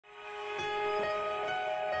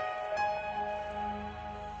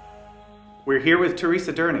We're here with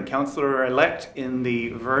Teresa Durning, councillor-elect in the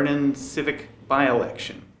Vernon Civic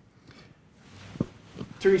by-election.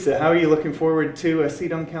 Teresa, how are you looking forward to a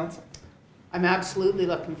seat on council? I'm absolutely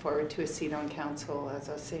looking forward to a seat on council. As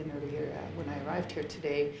I was saying earlier, when I arrived here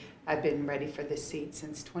today, I've been ready for this seat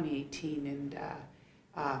since 2018, and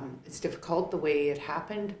it's difficult the way it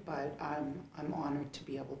happened, but I'm honored to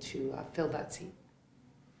be able to fill that seat.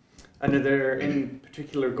 And are there any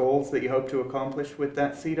particular goals that you hope to accomplish with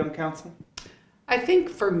that seat on council? I think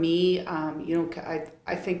for me,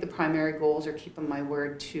 I think the primary goals are keeping my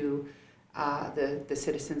word to the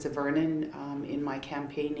citizens of Vernon in my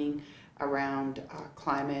campaigning around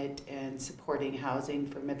climate and supporting housing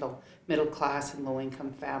for middle class and low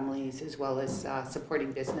income families, as well as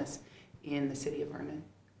supporting business in the city of Vernon.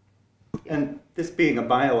 Yeah. And this being a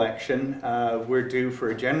by-election, we're due for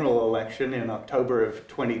a general election in October of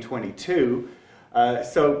 2022,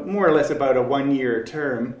 so more or less about a one-year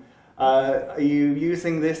term. Are you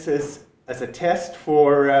using this as a test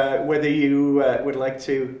for whether you would like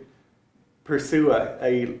to pursue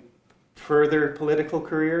a further political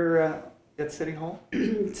career at City Hall?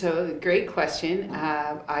 So, great question.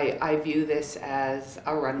 I view this as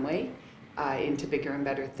a runway into bigger and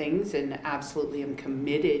better things, and absolutely am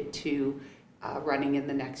committed to running in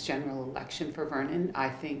the next general election for Vernon. I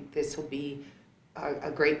think this will be a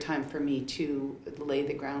great time for me to lay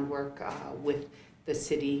the groundwork with the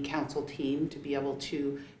city council team to be able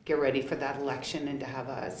to get ready for that election and to have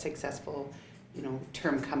a successful,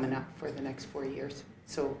 term coming up for the next 4 years.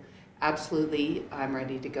 So absolutely, I'm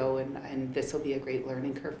ready to go, and this will be a great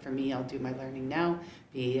learning curve for me. I'll do my learning now,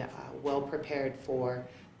 be well prepared for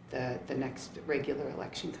the next regular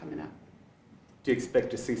election coming up. Do you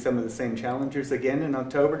expect to see some of the same challengers again in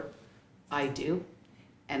October? I do,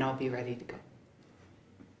 and I'll be ready to go.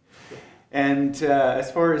 And as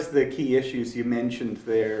far as the key issues you mentioned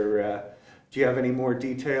there, do you have any more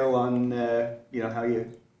detail on how you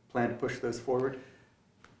plan to push those forward?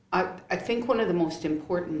 I think one of the most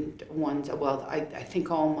important ones, well, I think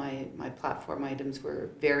all my platform items were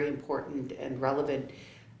very important and relevant.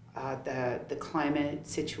 The climate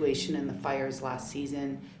situation and the fires last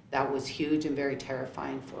season, that was huge and very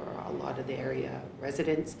terrifying for a lot of the area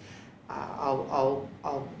residents. I'll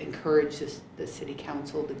encourage the city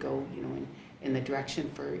council to go, in the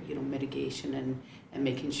direction for, mitigation and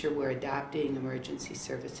making sure we're adapting emergency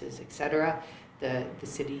services, etc. The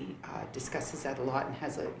city discusses that a lot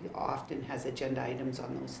and often has agenda items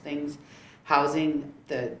on those things. Housing,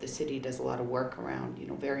 the city does a lot of work around,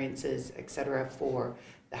 variances, etc. for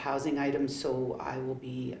the housing items. So I'll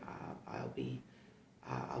be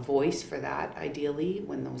a voice for that, ideally,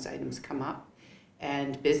 when those items come up.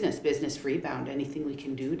 And business rebound, anything we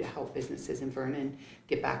can do to help businesses in Vernon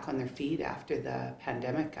get back on their feet after the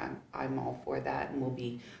pandemic, I'm all for that, and we'll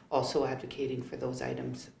be also advocating for those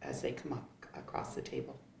items as they come up across the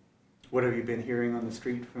table. What have you been hearing on the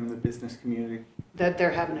street from the business community? That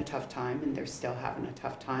they're having a tough time, and they're still having a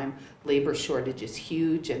tough time. Labor shortage is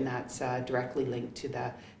huge, and that's directly linked to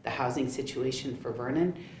the housing situation for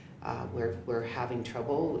Vernon. We're having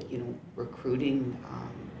trouble, recruiting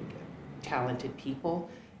talented people,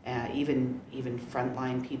 even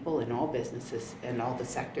frontline people in all businesses and all the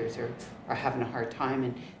sectors are having a hard time,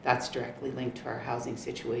 and that's directly linked to our housing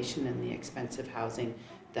situation and the expensive housing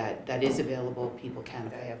that is available. People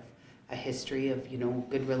can't have a history of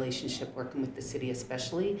good relationship working with the city,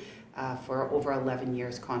 especially for over 11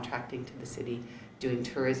 years contracting to the city, doing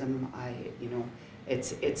tourism.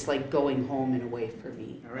 It's like going home in a way for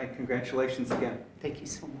me. All right, congratulations again. Thank you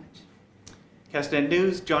so much. Castanet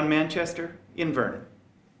News, John Manchester in Vernon.